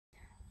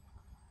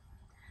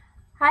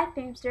Hi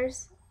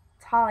Themesters,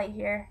 it's Holly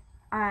here.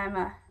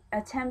 I'm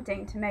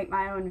attempting to make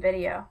my own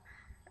video.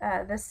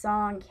 This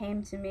song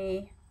came to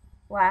me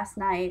last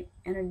night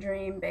in a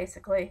dream,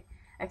 basically,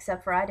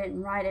 except for I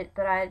didn't write it,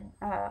 but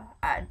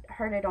I'd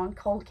heard it on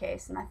Cold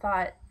Case, and I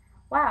thought,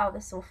 wow,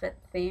 this will fit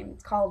the theme.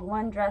 It's called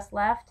One Dress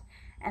Left,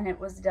 and it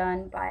was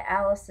done by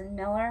Allison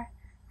Miller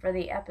for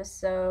the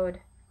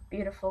episode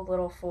Beautiful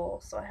Little Fool,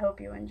 so I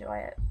hope you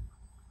enjoy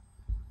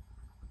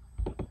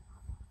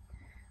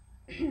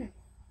it.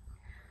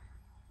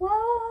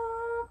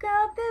 Woke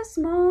up this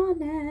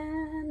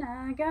morning,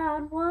 I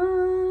got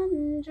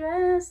one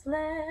dress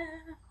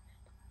left.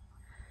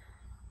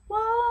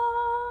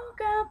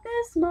 Woke up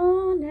this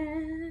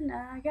morning,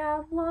 I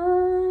got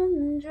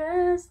one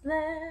dress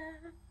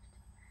left.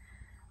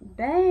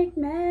 Bank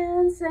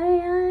man say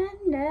I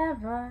ain't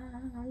never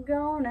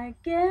gonna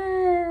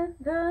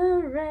get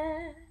the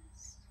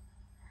rest.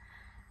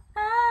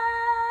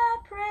 I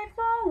prayed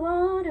for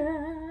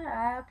water,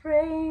 I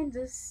prayed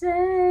to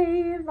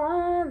save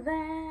our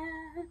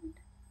land.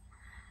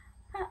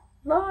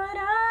 Lord,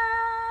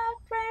 I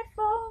prayed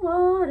for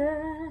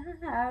water,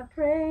 I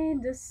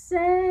prayed to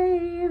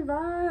save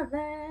our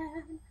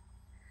land.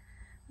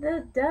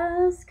 The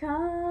dust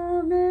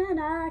coming,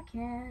 I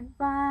can't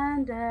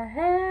find a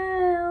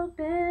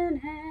helping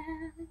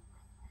hand.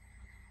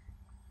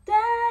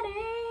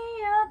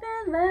 Daddy up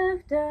and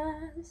left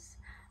us,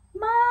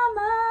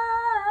 Mama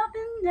up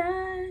and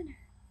died.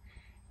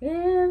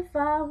 If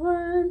I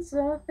weren't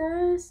so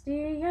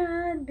thirsty,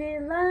 I'd be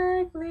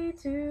likely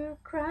to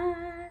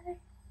cry.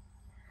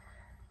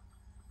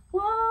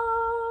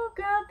 Woke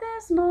up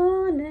this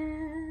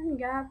morning,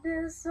 got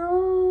this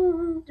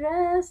old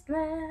dress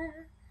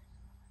left.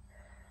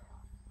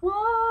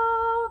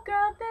 Woke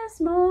up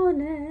this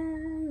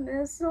morning,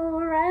 this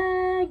old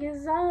rag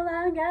is all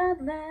I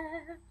got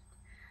left.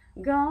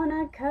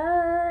 Gonna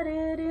cut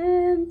it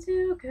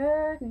into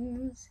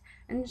curtains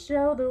and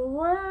show the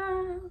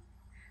world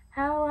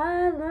how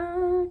I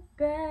look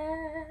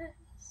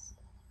best.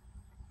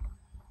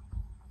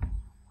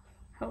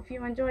 Hope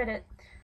you enjoyed it.